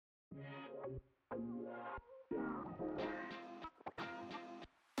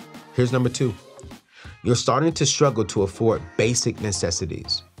Here's number two. You're starting to struggle to afford basic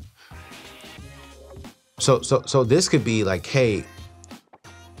necessities. So this could be like, hey,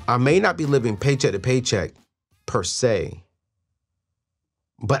 I may not be living paycheck to paycheck per se,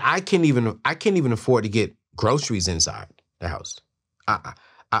 but I can't even afford to get groceries inside the house.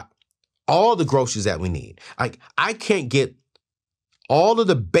 All the groceries that we need. Like, I can't get all of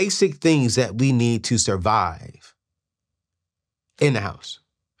the basic things that we need to survive in the house.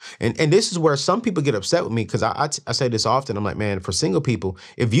 And this is where some people get upset with me, because I say this often. I'm like, man, for single people,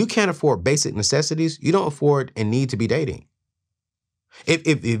 if you can't afford basic necessities, you don't afford and need to be dating.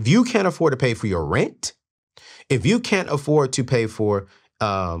 If you can't afford to pay for your rent, if you can't afford to pay for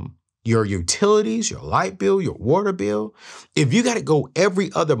your utilities, your light bill, your water bill, if you got to go every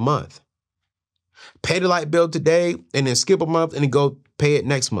other month, pay the light bill today and then skip a month and then go pay it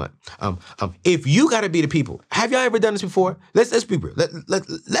next month. If you got to be the people, have y'all ever done this before? Let's be real.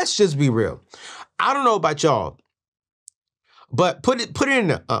 Let's just be real. I don't know about y'all, but put it in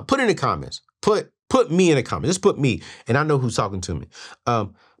the comments. Put me in the comments. Just put me, and I know who's talking to me.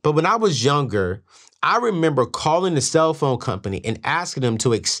 But when I was younger, I remember calling the cell phone company and asking them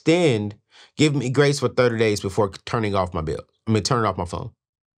to give me grace for 30 days before turning off my phone.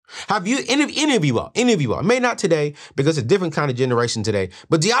 Have you, any of you all, may not today because it's a different kind of generation today,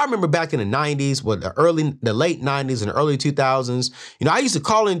 but do y'all remember back in the 90s, the late 90s and early 2000s, I used to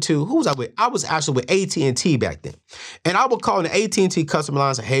call into, who was I with? I was actually with AT&T back then. And I would call in the AT&T customer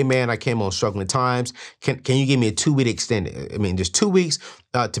line and say, hey man, I came on struggling times. Can you give me a 2-week extended? Just 2 weeks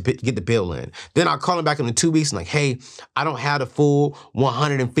to get the bill in. Then I'll call them back in the 2 weeks and like, hey, I don't have the full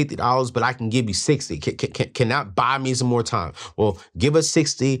 $150, but I can give you 60. Can that buy me some more time? Well, give us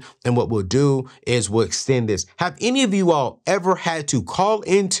 60. And what we'll do is we'll extend this. Have any of you all ever had to call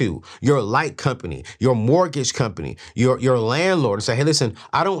into your light company, your mortgage company, your landlord and say, hey, listen,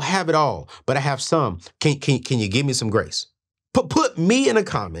 I don't have it all, but I have some. Can you give me some grace? Put me in the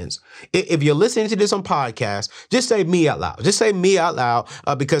comments. If you're listening to this on podcast, just say me out loud. Just say me out loud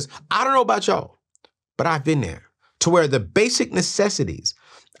because I don't know about y'all, but I've been there to where the basic necessities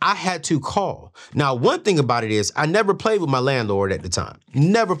I had to call. Now, one thing about it is I never played with my landlord at the time.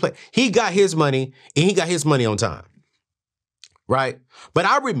 Never played. He got his money and he got his money on time. Right? But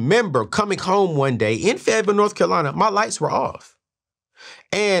I remember coming home one day in Fayetteville, North Carolina, my lights were off.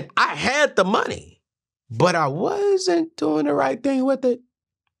 And I had the money, but I wasn't doing the right thing with it.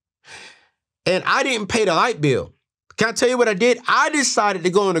 And I didn't pay the light bill. Can I tell you what I did? I decided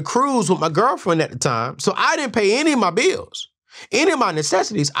to go on a cruise with my girlfriend at the time. So I didn't pay any of my bills. Any of my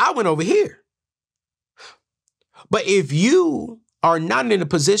necessities, I went over here. But if you are not in a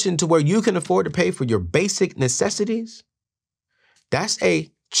position to where you can afford to pay for your basic necessities, that's a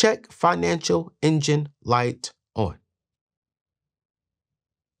check financial engine light on.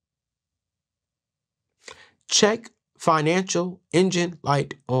 Check financial engine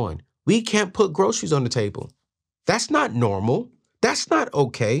light on. We can't put groceries on the table. That's not normal. That's not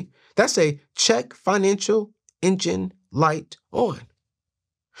okay. That's a check financial engine light on.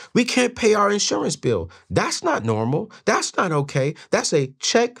 We can't pay our insurance bill. That's not normal. That's not okay. That's a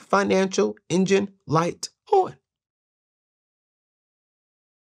check financial engine light on.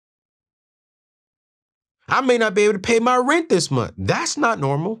 I may not be able to pay my rent this month. That's not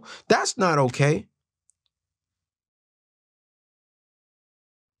normal. That's not okay.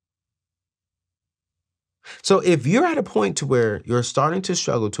 So if you're at a point to where you're starting to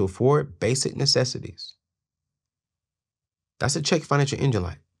struggle to afford basic necessities, that's a check financial engine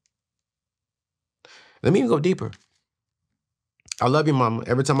light. Let me even go deeper. I love your mama.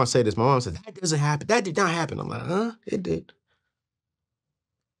 Every time I say this, my mom says, that doesn't happen. That did not happen. I'm like, huh? It did.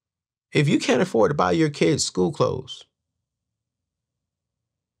 If you can't afford to buy your kids school clothes,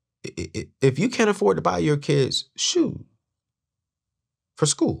 if you can't afford to buy your kids shoes for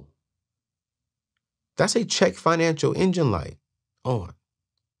school, that's a check financial engine light on.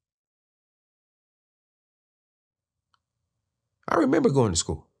 I remember going to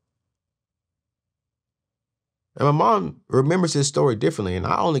school. And my mom remembers this story differently, and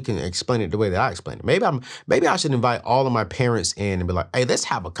I only can explain it the way that I explain it. Maybe I should invite all of my parents in and be like, hey, let's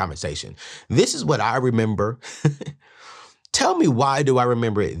have a conversation. This is what I remember. Tell me, why do I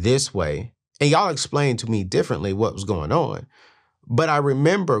remember it this way? And y'all explain to me differently what was going on. But I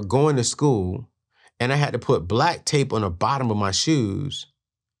remember going to school and I had to put black tape on the bottom of my shoes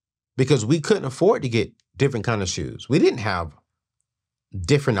because we couldn't afford to get different kind of shoes. We didn't have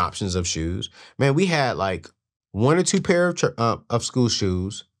different options of shoes. Man, we had like 1 or 2 pair of school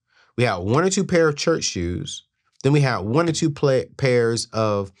shoes. We had 1 or 2 pair of church shoes. Then we had 1 or 2 pairs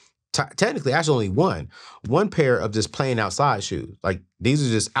of Technically, actually only one pair of just plain outside shoes. Like these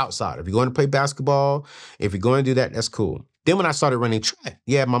are just outside. If you're going to play basketball, if you're going to do that, that's cool. Then when I started running track,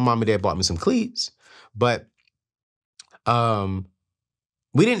 yeah, my mom and dad bought me some cleats, but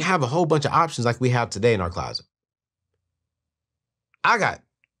we didn't have a whole bunch of options like we have today in our closet. I got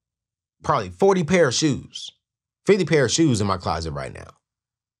probably 40 pair of shoes, 50 pair of shoes in my closet right now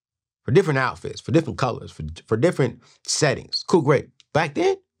for different outfits, for different colors, for different settings. Cool, great. Back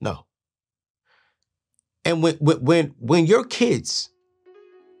then, no. And when your kids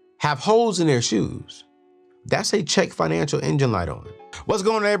have holes in their shoes, that's a check financial engine light on. What's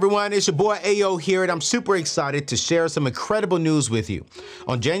going on, everyone? It's your boy AO here, and I'm super excited to share some incredible news with you.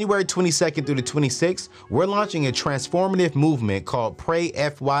 On January 22nd through the 26th, we're launching a transformative movement called Pray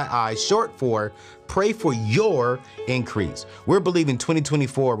FYI, short for Pray for Your Increase. We're believing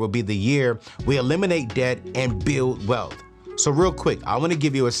 2024 will be the year we eliminate debt and build wealth. So real quick, I want to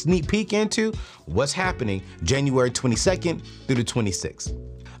give you a sneak peek into what's happening January 22nd through the 26th.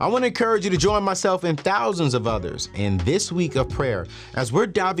 I want to encourage you to join myself and thousands of others in this week of prayer as we're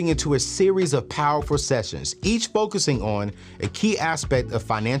diving into a series of powerful sessions, each focusing on a key aspect of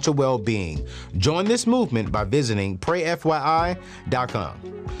financial well-being. Join this movement by visiting prayfyi.com.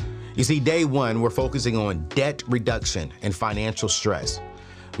 You see, day one, we're focusing on debt reduction and financial stress.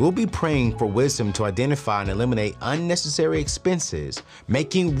 We'll be praying for wisdom to identify and eliminate unnecessary expenses,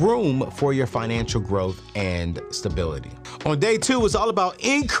 making room for your financial growth and stability. On day two, it's all about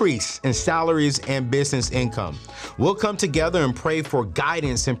increase in salaries and business income. We'll come together and pray for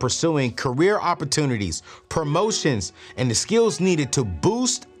guidance in pursuing career opportunities, promotions, and the skills needed to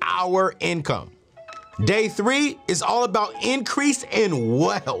boost our income. Day three is all about increase in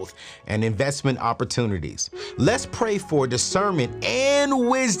wealth and investment opportunities. Let's pray for discernment and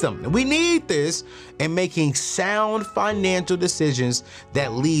wisdom. We need this in making sound financial decisions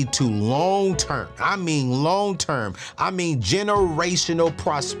that lead to long-term, I mean generational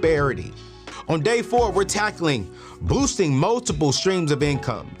prosperity. On day four, we're tackling boosting multiple streams of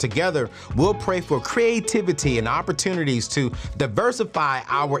income. Together, we'll pray for creativity and opportunities to diversify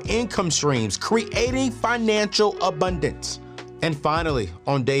our income streams, creating financial abundance. And finally,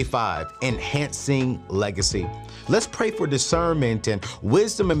 on day five, enhancing legacy. Let's pray for discernment and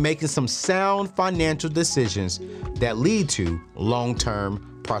wisdom in making some sound financial decisions that lead to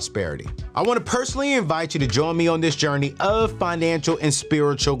long-term prosperity. I want to personally invite you to join me on this journey of financial and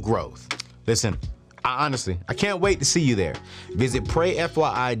spiritual growth. Listen, I can't wait to see you there. Visit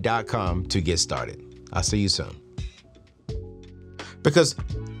prayfyi.com to get started. I'll see you soon. Because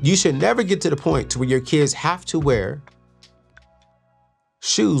you should never get to the point to where your kids have to wear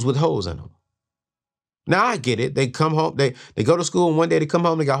shoes with holes in them. Now I get it. They come home, they go to school, and one day they come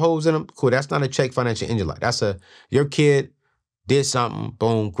home, they got holes in them. Cool, that's not a check financial engine light. That's your kid did something,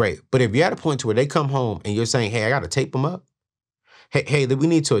 boom, great. But if you're at a point to where they come home and you're saying, hey, I got to tape them up. Hey, we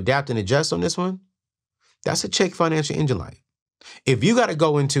need to adapt and adjust on this one. That's a check financial engine light. If you got to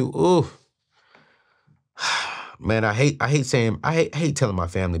go into, man, I hate telling my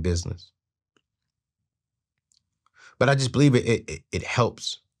family business, but I just believe it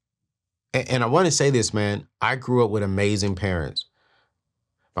helps. And I want to say this, man, I grew up with amazing parents.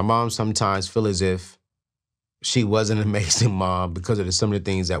 My mom sometimes feel as if she was an amazing mom because of some of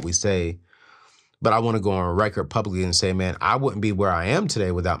the things that we say. But I want to go on record publicly and say, man, I wouldn't be where I am today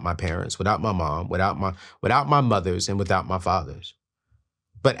without my parents, without my mom, without my mothers, and without my fathers.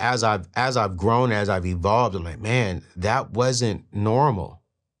 But as I've grown, as I've evolved, I'm like, man, that wasn't normal.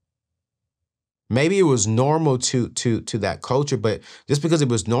 Maybe it was normal to that culture, but just because it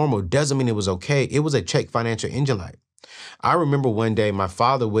was normal doesn't mean it was okay. It was a check financial engine light. I remember one day my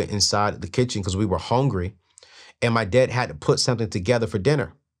father went inside the kitchen because we were hungry, and my dad had to put something together for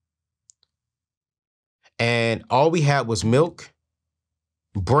dinner. And all we had was milk,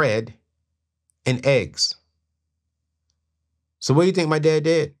 bread, and eggs. So what do you think my dad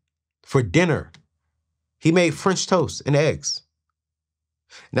did? For dinner, he made French toast and eggs.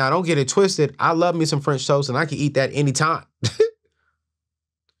 Now, don't get it twisted. I love me some French toast, and I can eat that anytime.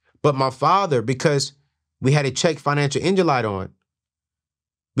 But my father, because we had a check financial engine light on,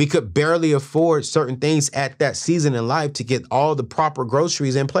 we could barely afford certain things at that season in life to get all the proper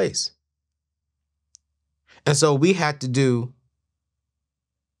groceries in place. And so we had to do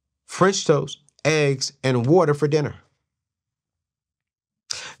French toast, eggs, and water for dinner.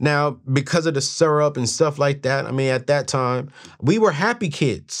 Now, because of the syrup and stuff like that, I mean, at that time, we were happy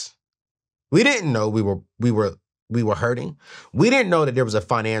kids. We didn't know we were hurting. We didn't know that there was a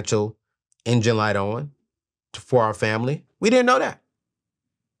financial engine light on for our family. We didn't know that.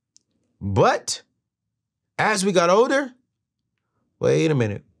 But as we got older, wait a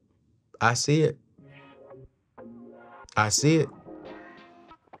minute. I see it. I see it.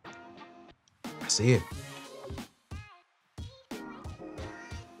 I see it.